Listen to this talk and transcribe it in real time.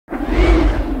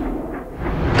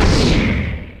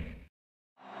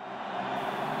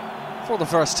For the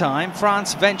first time,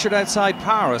 France ventured outside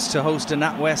Paris to host a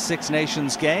NatWest Six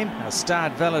Nations game as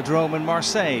Stade Velodrome in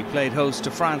Marseille played host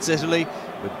to France-Italy,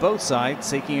 with both sides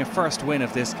seeking a first win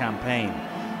of this campaign.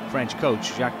 French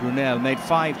coach Jacques Brunel made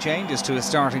 5 changes to his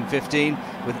starting 15,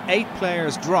 with 8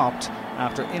 players dropped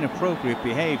after inappropriate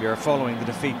behaviour following the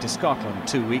defeat to Scotland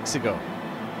 2 weeks ago.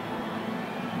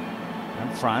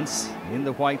 And France, in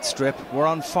the white strip, were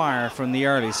on fire from the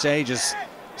early stages.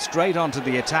 Straight onto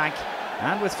the attack,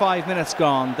 and with 5 minutes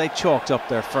gone, they chalked up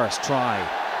their first try.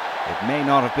 It may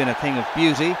not have been a thing of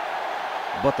beauty,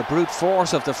 but the brute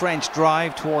force of the French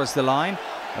drive towards the line,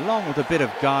 along with a bit of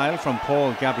guile from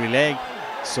Paul Gabrillagues,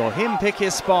 saw him pick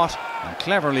his spot and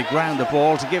cleverly ground the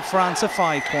ball to give France a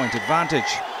 5-point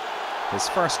advantage. His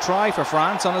first try for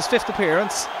France on his 5th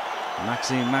appearance.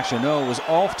 Maxime Machenaud was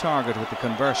off target with the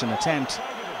conversion attempt,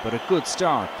 but a good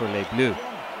start for Les Bleus.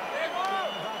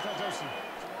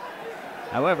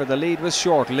 However, the lead was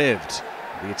short-lived.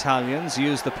 The Italians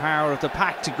used the power of the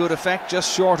pack to good effect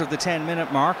just short of the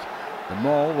 10-minute mark. The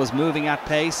maul was moving at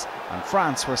pace and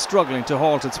France were struggling to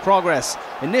halt its progress.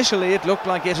 Initially it looked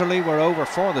like Italy were over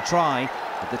for the try,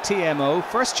 but the TMO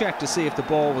first checked to see if the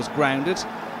ball was grounded.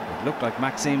 It looked like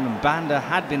Maxime Mbanda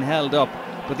had been held up,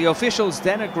 but the officials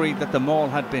then agreed that the maul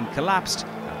had been collapsed,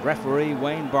 and referee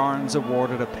Wayne Barnes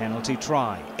awarded a penalty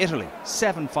try. Italy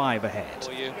 7-5 ahead.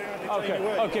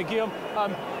 Okay, Guilhem.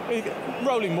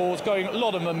 Rolling mauls, going a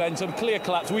lot of momentum, clear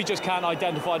collapse. We just can't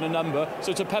identify the number,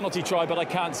 so it's a penalty try, but I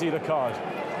can't see the card.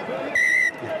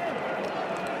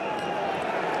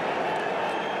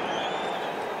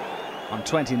 On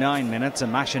 29 minutes, a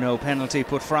Machenaud penalty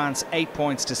put France 8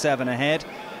 points to 7 ahead,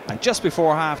 and just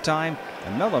before half-time,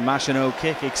 another Machenaud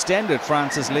kick extended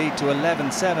France's lead to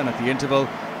 11-7 at the interval.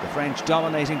 The French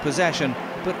dominating possession,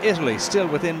 but Italy still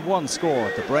within 1 score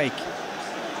at the break.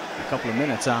 A couple of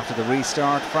minutes after the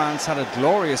restart, France had a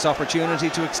glorious opportunity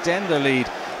to extend their lead.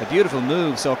 A beautiful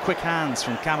move saw quick hands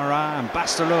from Camara and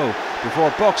Bastareaud before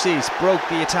Beauxis broke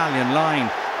the Italian line.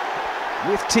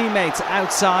 With teammates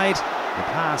outside, the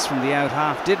pass from the out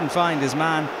half didn't find his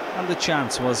man and the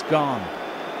chance was gone.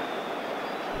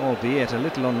 Albeit a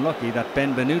little unlucky that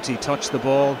Benvenuti touched the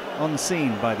ball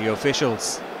unseen by the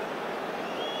officials.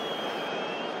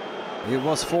 It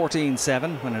was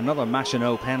 14-7 when another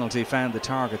Machenaud penalty found the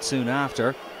target soon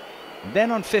after. And then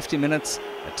on 50 minutes,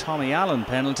 a Tommy Allen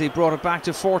penalty brought it back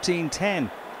to 14-10.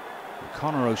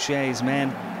 Conor O'Shea's men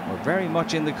were very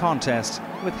much in the contest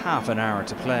with half an hour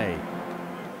to play.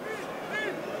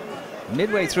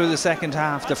 Midway through the second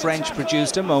half, the French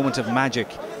produced a moment of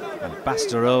magic, and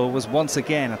Bastareaud was once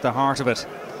again at the heart of it.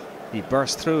 He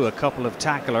burst through a couple of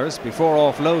tacklers before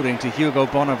offloading to Hugo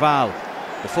Bonneval.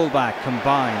 The fullback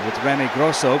combined with Rémy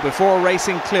Grosso before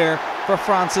racing clear for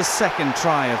France's second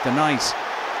try of the night.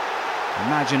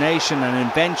 Imagination and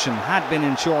invention had been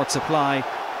in short supply,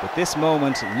 but this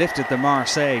moment lifted the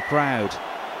Marseille crowd.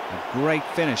 A great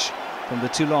finish from the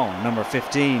Toulon number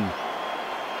 15.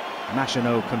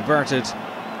 Machenaud converted,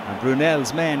 and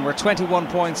Brunel's men were 21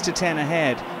 points to 10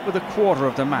 ahead with a quarter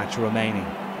of the match remaining.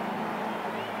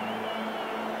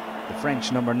 The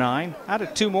French number 9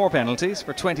 added 2 more penalties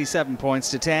for 27 points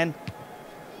to 10.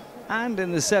 And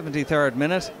in the 73rd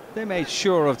minute, they made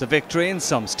sure of the victory in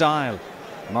some style.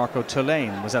 Marco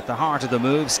Tauleigne was at the heart of the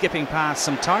move, skipping past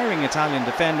some tiring Italian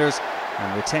defenders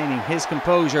and retaining his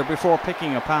composure before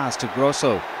picking a pass to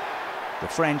Grosso. The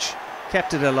French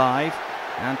kept it alive,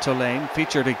 and Tauleigne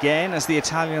featured again as the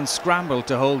Italians scrambled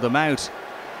to hold them out.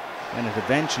 When it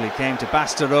eventually came to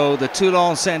Bastareaud, the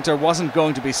Toulon centre wasn't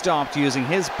going to be stopped, using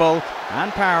his bulk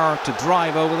and power to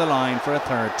drive over the line for a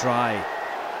third try.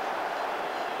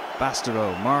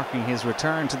 Bastareaud marking his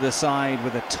return to the side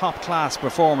with a top-class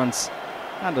performance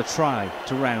and a try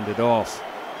to round it off.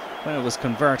 When it was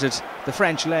converted, the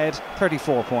French led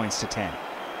 34 points to 10.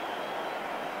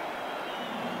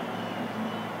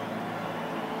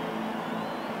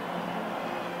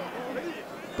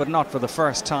 But not for the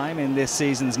first time in this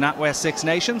season's NatWest Six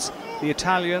Nations, the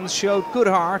Italians showed good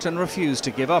heart and refused to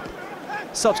give up.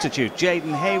 Substitute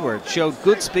Jaden Hayward showed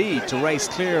good speed to race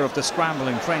clear of the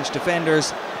scrambling French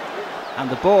defenders, and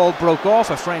the ball broke off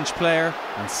a French player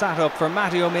and sat up for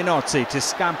Matteo Minozzi to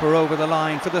scamper over the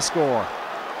line for the score.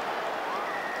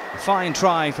 A fine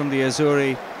try from the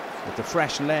Azzurri, with the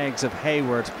fresh legs of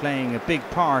Hayward playing a big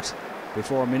part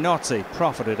before Minozzi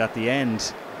profited at the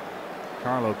end.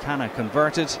 Carlo Canna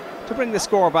converted to bring the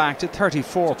score back to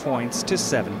 34 points to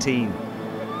 17.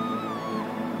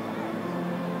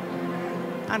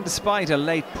 And despite a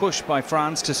late push by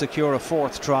France to secure a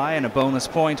 4th try and a bonus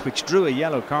point which drew a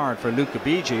yellow card for Luca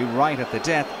Bigi right at the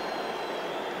death,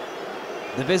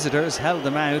 the visitors held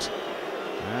them out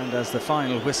And as the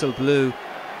final whistle blew,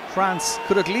 France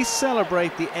could at least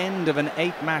celebrate the end of an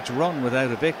 8-match run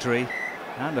without a victory,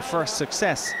 and a first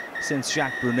success since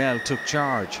Jacques Brunel took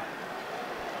charge.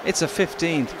 It's a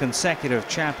 15th consecutive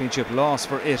championship loss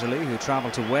for Italy, who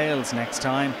travel to Wales next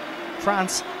time.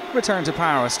 France return to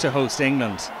Paris to host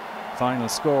England. Final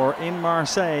score in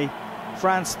Marseille: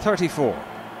 France 34,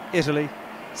 Italy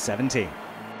 17.